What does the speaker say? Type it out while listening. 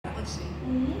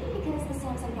Maybe because the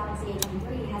Samsung Galaxy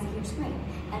A23 has a huge screen,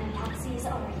 and galaxies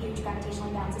are huge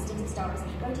gravitationally bound systems of stars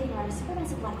rotating around a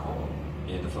supermassive black hole.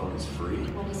 And the phone is free?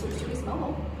 When you switch to Boost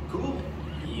Mobile. Cool.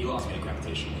 You lost me at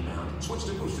gravitationally bound. Switch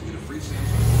to Boost to get a free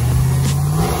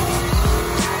Samsung.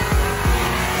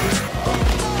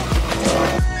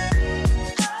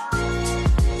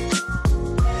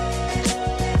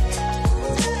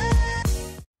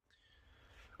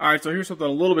 All right, so here's something a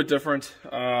little bit different.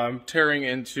 I'm tearing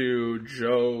into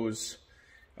Joe's.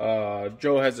 I'm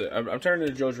tearing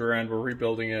into Joe's rear end. We're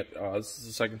rebuilding it. This is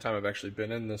the second time I've actually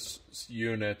been in this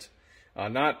unit.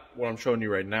 Not what I'm showing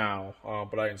you right now,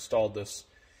 but I installed this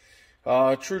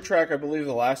TruTrac. I believe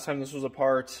the last time this was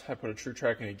apart, I put a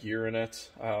TruTrac and a gear in it.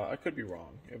 I could be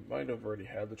wrong. It might have already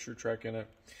had the TruTrac in it.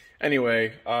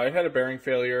 Anyway, it had a bearing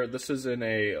failure. This is in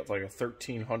a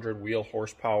 1300 wheel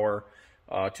horsepower.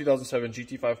 2007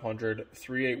 GT500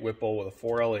 3.8 Whipple with a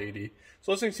 4L80.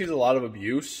 So this thing sees a lot of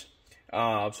abuse.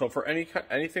 So for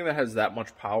anything that has that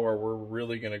much power, we're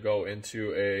really going to go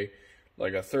into a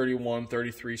 31,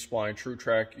 33 spline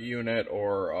TruTrac unit,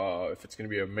 or if it's going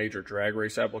to be a major drag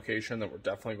race application, then we're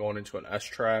definitely going into an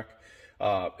STrac.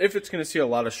 If it's going to see a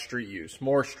lot of street use,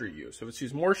 more street use. If it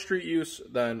sees more street use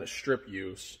than strip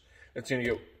use, it's going to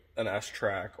get an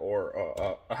STrac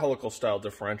or a helical style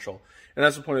differential. And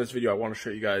that's the point of this video. I want to show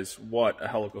you guys what a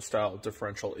helical style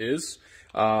differential is,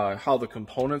 how the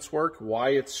components work, why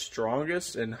it's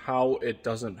strongest, and how it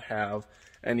doesn't have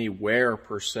any wear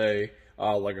per se,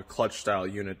 like a clutch style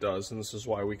unit does. And this is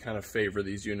why we kind of favor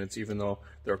these units, even though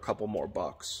they're a couple more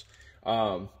bucks.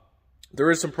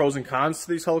 There is some pros and cons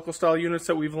to these helical style units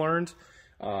that we've learned,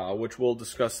 which we'll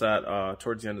discuss that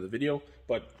towards the end of the video.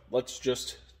 But let's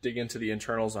just dig into the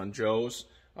internals on Joe's.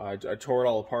 I tore it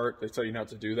all apart. They tell you not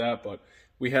to do that, but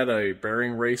we had a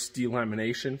bearing race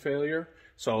delamination failure.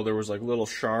 So there was like little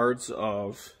shards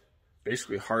of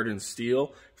basically hardened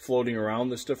steel floating around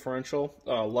this differential.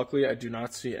 Luckily, I do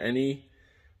not see any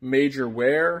major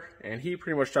wear, and he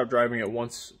pretty much stopped driving it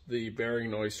once the bearing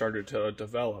noise started to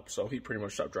develop, so he pretty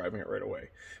much stopped driving it right away.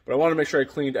 But I want to make sure I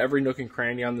cleaned every nook and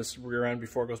cranny on this rear end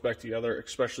before it goes back together,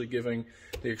 especially given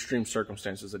the extreme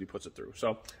circumstances that he puts it through.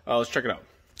 So let's check it out.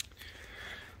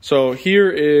 So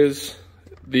here is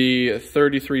the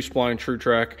 33 spline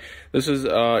TruTrac. This is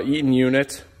Eaton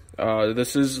unit.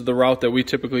 This is the route that we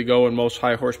typically go in most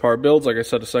high horsepower builds, like I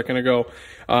said a second ago.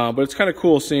 But it's kind of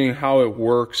cool seeing how it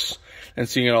works and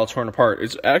seeing it all torn apart.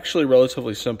 It's actually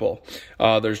relatively simple.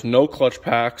 There's no clutch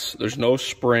packs. There's no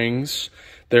springs.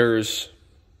 There's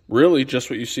really just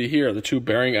what you see here, the two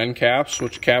bearing end caps,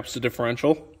 which caps the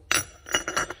differential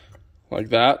like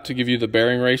that to give you the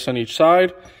bearing race on each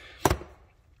side.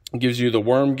 It gives you the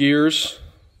worm gears.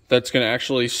 That's going to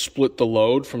actually split the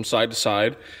load from side to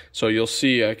side. So you'll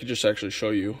see, I could just actually show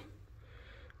you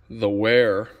the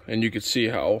wear, and you could see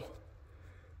how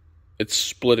it's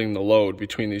splitting the load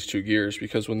between these two gears,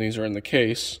 because when these are in the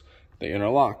case, they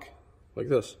interlock like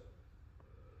this.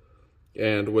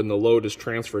 And when the load is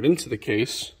transferred into the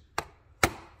case,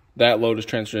 that load is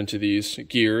transferred into these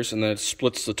gears, and then it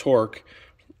splits the torque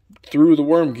through the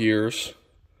worm gears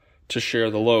to share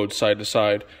the load side to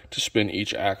side to spin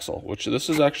each axle, which this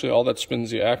is actually all that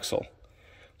spins the axle.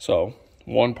 So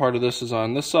one part of this is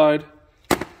on this side.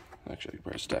 Actually, you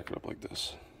probably stack it up like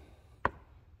this.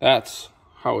 That's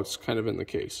how it's kind of in the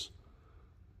case.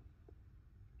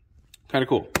 Kind of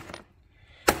cool.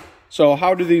 So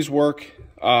how do these work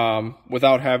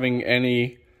without having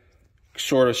any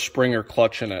sort of spring or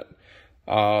clutch in it?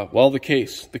 Well, the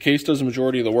case does the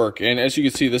majority of the work. And as you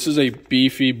can see, this is a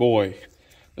beefy boy.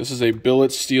 This is a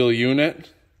billet steel unit.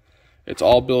 It's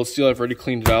all billet steel. I've already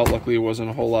cleaned it out. Luckily, there wasn't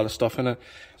a whole lot of stuff in it.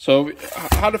 So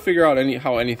how to figure out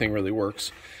how anything really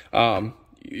works.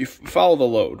 You follow the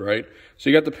load, right? So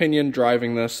you got the pinion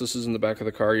driving this. This is in the back of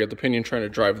the car. You got the pinion trying to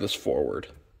drive this forward.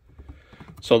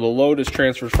 So the load is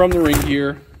transferred from the ring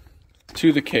gear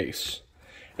to the case.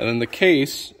 And then the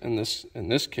case, in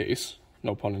this case,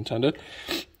 no pun intended,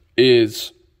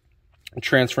 is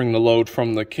transferring the load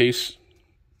from the case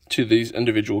to these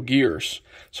individual gears.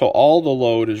 So all the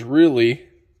load is really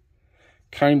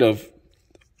kind of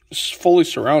fully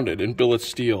surrounded in billet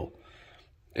steel.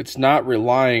 It's not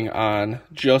relying on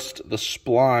just the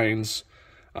splines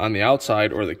on the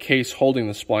outside or the case holding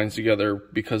the splines together,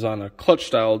 because on a clutch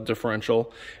style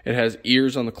differential, it has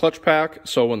ears on the clutch pack.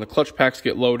 So when the clutch packs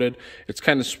get loaded, it's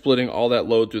kind of splitting all that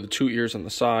load through the two ears on the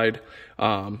side,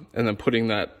 and then putting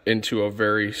that into a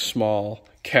very small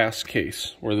cast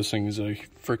case, where this thing is a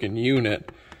freaking unit.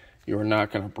 You are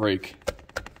not going to break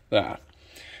that.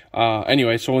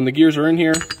 Anyway, so when the gears are in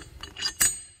here,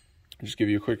 I'll just give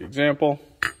you a quick example.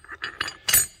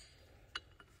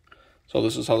 So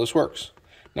this is how this works.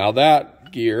 Now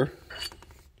that gear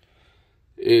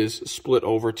is split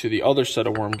over to the other set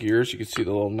of worm gears. You can see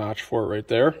the little notch for it right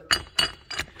there.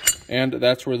 And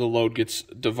that's where the load gets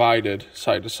divided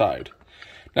side to side.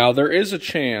 Now there is a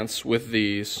chance with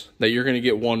these that you're going to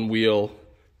get one wheel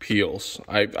peels.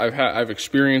 I've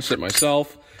experienced it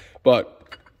myself,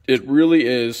 but it really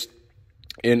is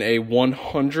in a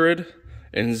 100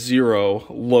 and 0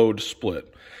 load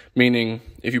split. Meaning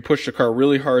if you push the car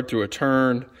really hard through a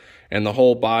turn and the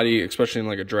whole body, especially in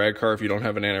like a drag car, if you don't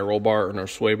have an anti-roll bar or no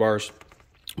sway bars,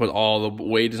 with all the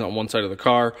weight is on one side of the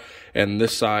car and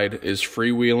this side is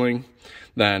freewheeling,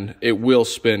 then it will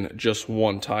spin just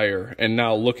one tire. And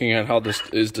now looking at how this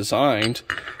is designed,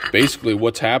 basically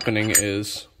what's happening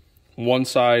is one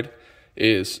side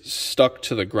is stuck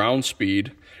to the ground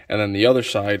speed and then the other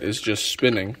side is just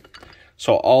spinning.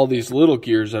 So all these little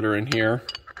gears that are in here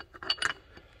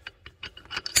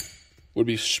would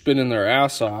be spinning their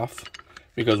ass off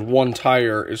because one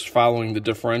tire is following the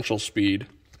differential speed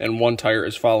and one tire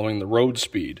is following the road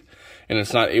speed, and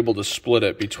it's not able to split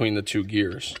it between the two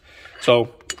gears.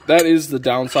 So that is the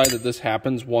downside, that this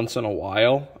happens once in a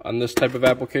while on this type of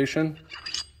application.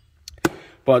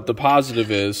 But the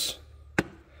positive is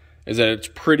that it's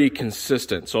pretty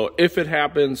consistent. So if it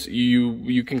happens,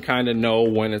 you can kind of know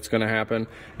when it's going to happen.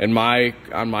 And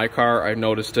on my car, I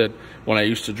noticed it when I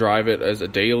used to drive it as a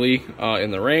daily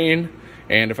in the rain.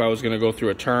 And if I was going to go through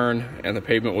a turn and the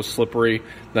pavement was slippery,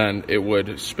 then it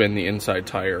would spin the inside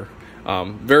tire.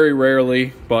 Very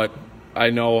rarely, but I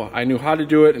knew how to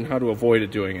do it and how to avoid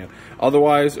it doing it.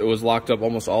 Otherwise, it was locked up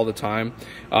almost all the time.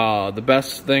 The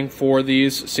best thing for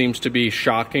these seems to be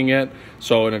shocking it.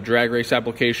 So in a drag race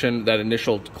application, that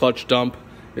initial clutch dump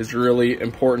is really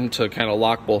important to kind of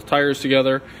lock both tires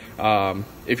together.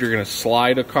 If you're going to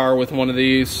slide a car with one of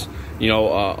these,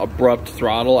 abrupt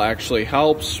throttle actually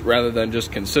helps rather than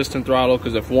just consistent throttle,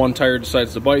 because if one tire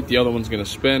decides to bite, the other one's going to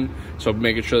spin. So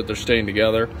making sure that they're staying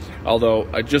together. Although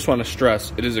I just want to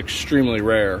stress, it is extremely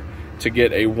rare to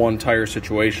get a one tire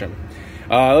situation.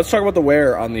 Let's talk about the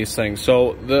wear on these things.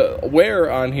 So the wear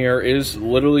on here is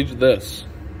literally this.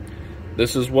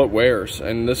 This is what wears,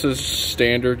 and this is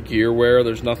standard gear wear.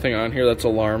 There's nothing on here that's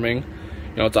alarming.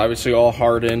 It's obviously all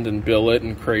hardened and billet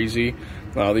and crazy.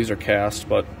 These are cast,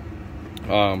 but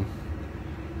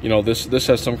this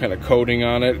has some kind of coating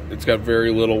on it. It's got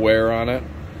very little wear on it.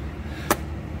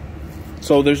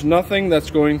 So there's nothing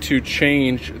that's going to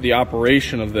change the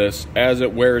operation of this as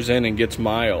it wears in and gets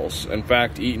miles. In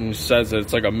fact, Eaton says that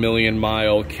it's like a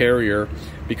 1,000,000-mile carrier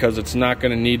because it's not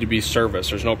going to need to be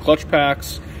serviced. There's no clutch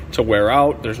packs to wear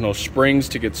out. There's no springs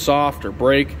to get soft or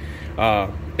break.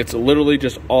 It's literally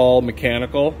just all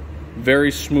mechanical.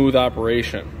 Very smooth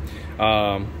operation.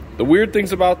 The weird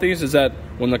things about these is that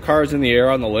when the car is in the air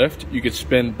on the lift, you could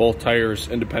spin both tires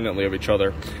independently of each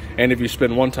other. And if you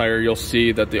spin one tire, you'll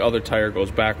see that the other tire goes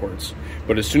backwards.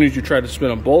 But as soon as you try to spin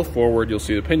them both forward, you'll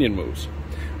see the pinion moves.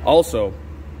 Also,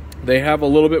 they have a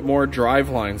little bit more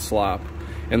driveline slop.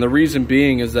 And the reason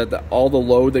being is that all the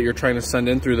load that you're trying to send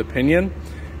in through the pinion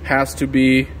has to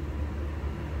be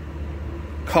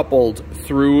coupled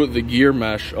through the gear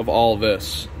mesh of all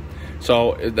this.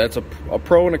 So that's a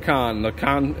pro and a con. The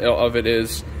con of it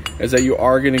is that you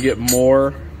are going to get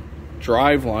more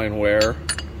driveline wear,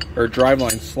 or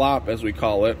driveline slop as we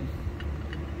call it,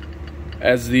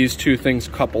 as these two things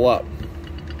couple up.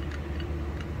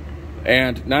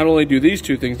 And not only do these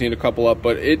two things need to couple up,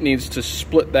 but it needs to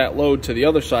split that load to the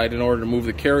other side in order to move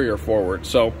the carrier forward.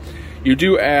 So you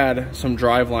do add some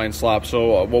driveline slop.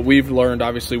 So what we've learned,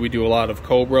 obviously we do a lot of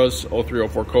Cobras,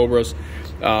 0304 Cobras.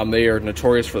 They are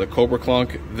notorious for the Cobra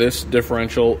clunk. This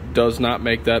differential does not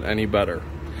make that any better.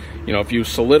 If you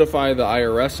solidify the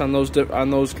IRS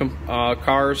on those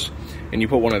cars and you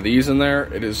put one of these in there,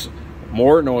 it is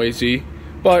more noisy,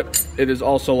 but it is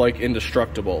also like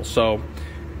indestructible. So,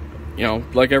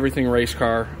 like everything race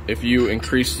car, if you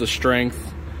increase the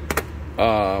strength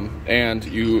and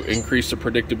you increase the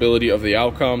predictability of the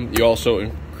outcome, you also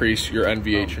increase your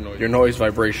NVH, your noise,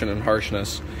 vibration, and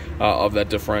harshness of that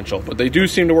differential. But they do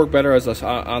seem to work better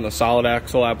on the solid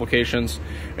axle applications.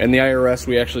 And the IRS,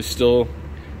 we actually still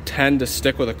tend to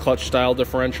stick with a clutch style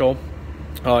differential.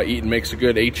 Eaton makes a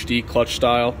good HD clutch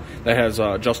style that has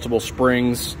adjustable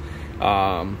springs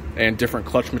and different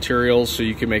clutch materials, so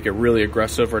you can make it really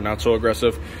aggressive or not so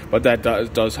aggressive. But that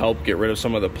does help get rid of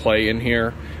some of the play in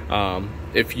here.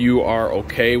 If you are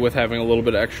okay with having a little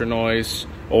bit of extra noise,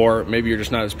 or maybe you're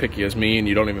just not as picky as me and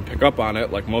you don't even pick up on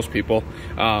it like most people,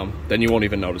 then you won't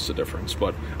even notice the difference.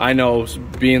 But I know,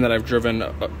 being that I've driven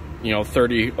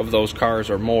 30 of those cars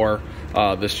or more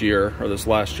this year or this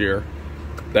last year,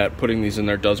 that putting these in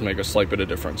there does make a slight bit of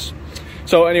difference.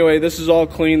 So anyway, this is all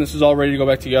clean. This is all ready to go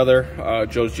back together.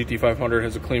 Joe's GT500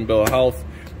 has a clean bill of health.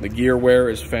 The gear wear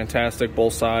is fantastic,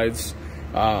 both sides.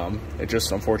 It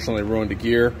just unfortunately ruined the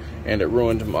gear, and it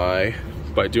ruined by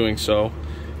doing so,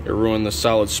 it ruined the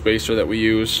solid spacer that we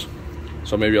use.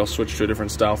 So maybe I'll switch to a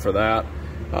different style for that.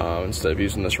 Instead of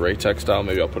using this Raytech style,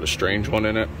 maybe I'll put a strange one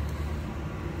in it.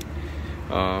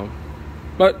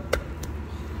 But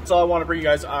that's all I want to bring you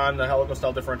guys on the Helical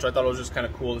style differential. I thought it was just kind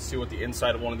of cool to see what the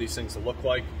inside of one of these things will look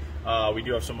like. We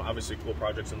do have some obviously cool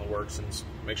projects in the works, and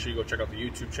make sure you go check out the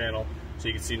YouTube channel so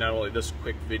you can see not only this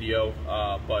quick video,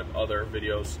 but other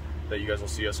videos that you guys will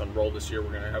see us unroll this year.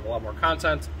 We're going to have a lot more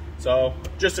content. So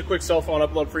just a quick cell phone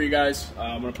upload for you guys.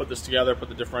 I'm going to put this together, put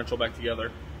the differential back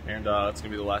together, and that's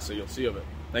going to be the last that you'll see of it.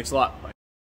 Thanks a lot. Bye.